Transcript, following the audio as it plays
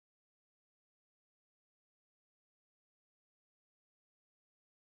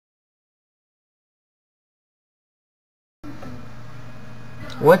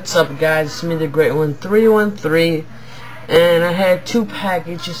What's up, guys? It's me, the Great One 313, and I had two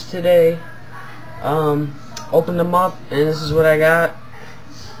packages today. Opened them up, and this is what I got.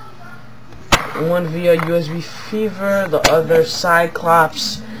 One via USB Fever, the other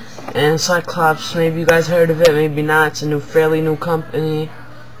Psyclops. And Psyclops, maybe you guys heard of it, maybe not. It's a fairly new company.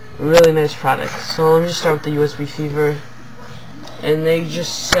 Really nice product. So let me just start with the USB Fever. And they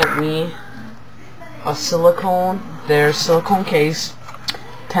just sent me a silicone, their silicone case.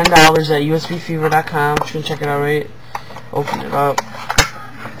 $10 at usbfever.com. You can check it out, right? Open it up.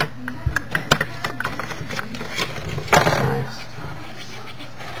 Nice.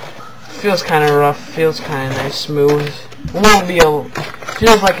 Feels kind of rough. Feels kind of nice, smooth. It won't be a.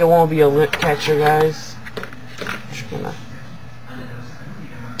 Feels like it won't be a lip catcher, guys. Just gonna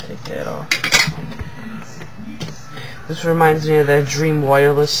take that off. This reminds me of that Dream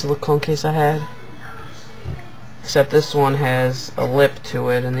wireless silicone case I had. Except this one has a lip to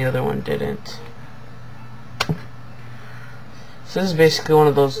it and the other one didn't. So this is basically one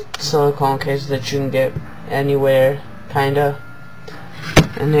of those silicone cases that you can get anywhere, kinda.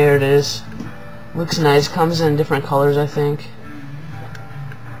 And there it is. Looks nice. Comes in different colors, I think.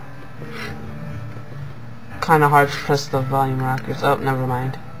 Kinda hard to press the volume rockers. Oh, never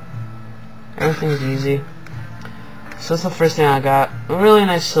mind. Everything's easy. So that's the first thing I got. A really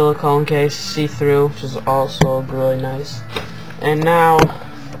nice silicone case, see-through, which is also really nice. And now,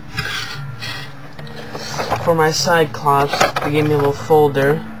 for my Psyclops, they gave me a little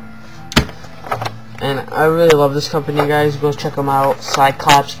folder. And I really love this company, guys. Go check them out.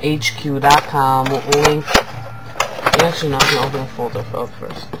 CyclopsHQ.com. Link. Actually, not gonna open the folder up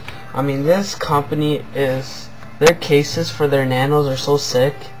first. I mean, this company is. Their cases for their nanos are so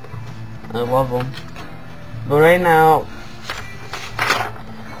sick. I love them. But right now,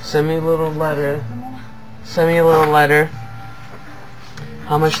 send me a little letter. Send me a little letter.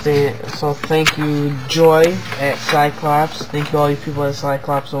 How much they? So thank you, Joy at Psyclops. Thank you all you people at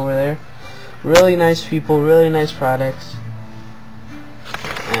Psyclops over there. Really nice people. Really nice products.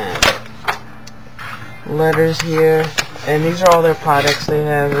 And letters here. And these are all their products they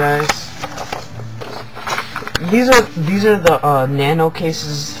have, guys. These are the nano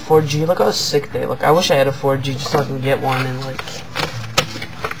cases 4G. Look how sick they look. I wish I had a 4G just so I can get one and like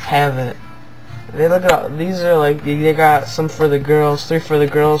have it. They look at these are like they got some for the girls, 3 for the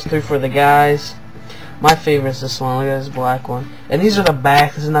girls, 3 for the guys. My favorite is this one. Look at this black one. And these are the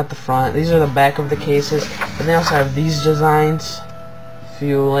back. This is not the front. These are the back of the cases. And they also have these designs. If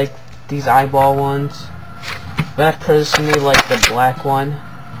you like these eyeball ones, but I personally like the black one.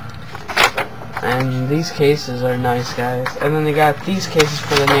 And these cases are nice, guys. And then they got these cases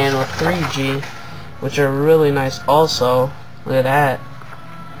for the Nano 3G, which are really nice also. Look at that.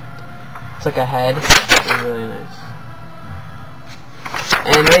 It's like a head. It's really nice.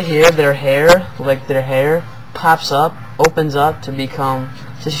 And right here, their hair, pops up, opens up to become,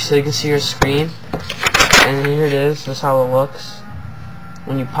 so you can see your screen. And here it is. This is how it looks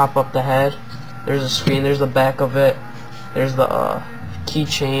when you pop up the head. There's a screen. There's the back of it. There's the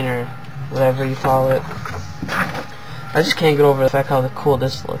keychain or whatever you call it. I just can't get over the fact how cool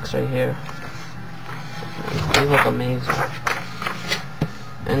this looks right here. They look amazing.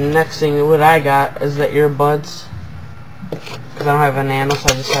 And the next thing, what I got is the earbuds. Because I don't have a nano, so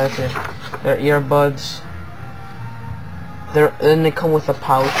I decided to. They're earbuds. Then they come with a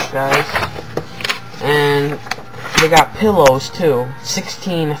pouch, guys. And they got pillows too.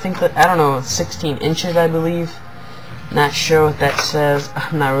 16, I think that, I don't know, 16 inches, I believe. Not sure what that says.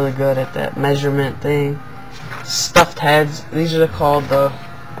 I'm not really good at that measurement thing. Stuffed heads. These are called the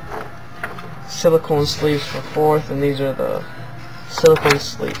silicone sleeves for 4th, and these are the silicone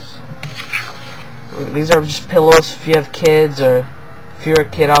sleeves. These are just pillows if you have kids, or if you're a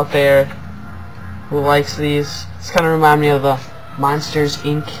kid out there who likes these. It's kind of remind me of the Monsters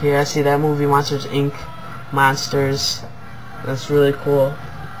Inc. here. I see that movie, Monsters Inc. Monsters. That's really cool.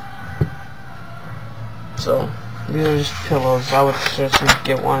 So these are just pillows. I would seriously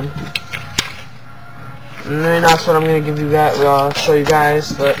get one. And then that's what I'm gonna give you guys. Show you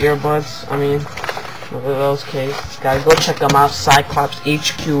guys the earbuds. I mean, look at those cases, guys. Go check them out.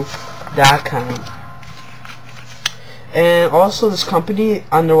 CyclopsHQ.com. And also, this company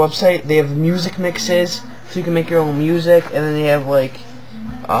on their website, they have music mixes, so you can make your own music. And then they have like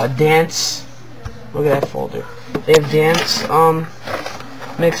dance. Look at that folder. They have dance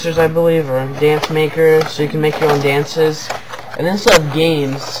mixers, I believe, or dance makers, so you can make your own dances. And then also have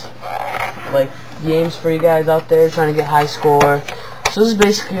games, like games for you guys out there trying to get high score. So this is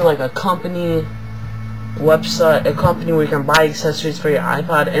basically like a company website, a company where you can buy accessories for your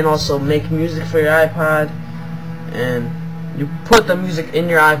iPod and also make music for your iPod. And You put the music in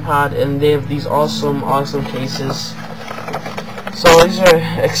your iPod, and they have these awesome cases. So these are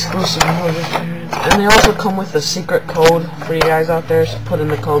exclusive, and they also come with a secret code for you guys out there. So put in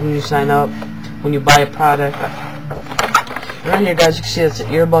the code when you sign up, when you buy a product. Right here, guys, you can see it's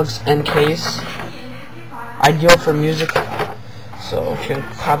earbuds and case, ideal for music. So you can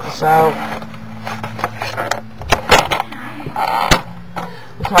pop this out.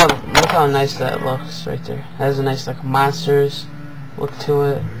 Look how nice that looks right there. It has a nice like monsters look to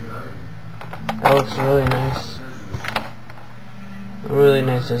it. That looks really nice. A really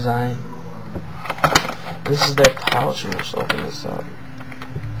nice design. This is their pouch. I'm just open this up.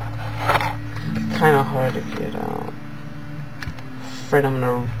 Kind of hard to get out. Afraid I'm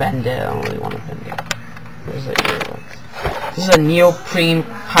gonna bend it. I don't really want to bend it. Where's the earbuds? This is a neoprene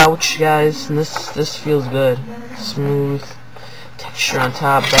pouch, guys, and this feels good. Smooth texture on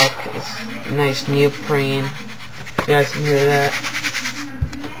top, back. It's nice neoprene. You guys can hear that.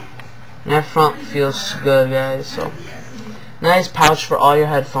 And that front feels good, guys. So nice pouch for all your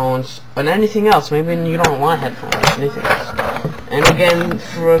headphones and anything else. Maybe you don't want headphones. Anything else. And again,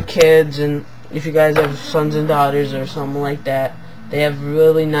 for kids, and if you guys have sons and daughters or something like that, they have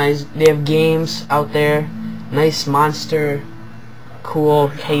really nice. They have games out there. Nice monster, cool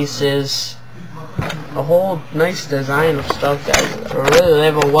cases. A whole nice design of stuff, guys. Really, they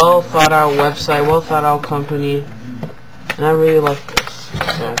have a well thought out website, well thought out company, and I really like this.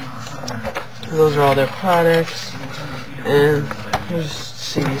 So those are all their products, and here's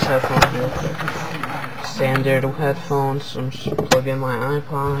see these headphones real quick. Standard headphones. So I'm just plug in my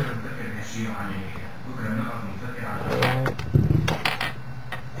iPod. Alright.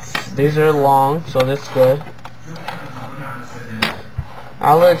 These are long, so that's good.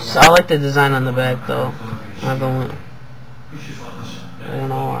 I like the design on the back though. I don't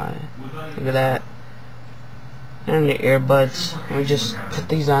know why. Look at that. And the earbuds. Let me just put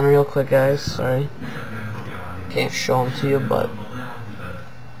these on real quick, guys. Sorry, can't show them to you, but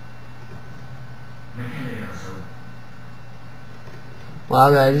wow,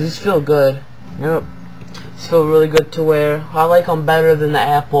 guys, these feel good. Yep, these feel really good to wear. I like them better than the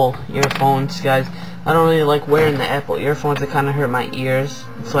Apple earphones, guys. I don't really like wearing the Apple earphones. They kind of hurt my ears,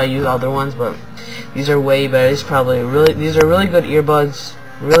 so I use other ones. But these are way better. These are really good earbuds.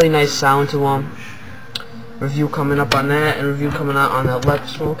 Really nice sound to them. Review coming up on that, and review coming out on the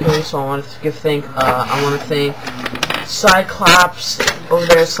Electro case. So I want to thank Psyclops over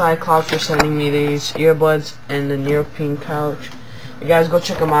there. Psyclops for sending me these earbuds and the neoprene pouch. You guys go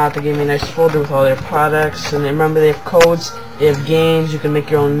check them out. They gave me a nice folder with all their products, and remember they have codes, they have games. You can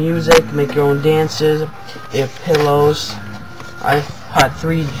make your own music, make your own dances. They have pillows.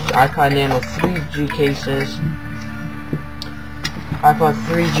 iPod Nano 3G cases. iPod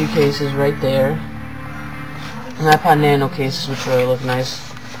 3G cases right there. And iPod Nano cases, which really look nice.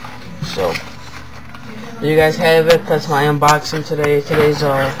 So there you guys have it. That's my unboxing today. Today's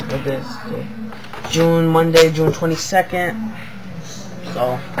Monday, June 22nd.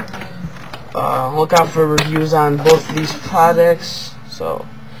 So look out for reviews on both of these products. So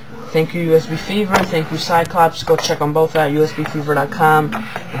thank you USB Fever, thank you Psyclops. Go check them both out, usbfever.com.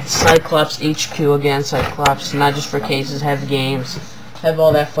 Psyclops HQ again. Psyclops, not just for cases, have games, have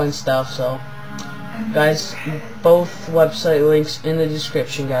all that fun stuff. So guys, both website links in the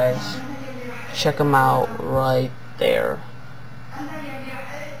description, guys. Check them out right there.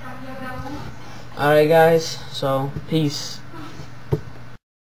 Alright guys, so peace.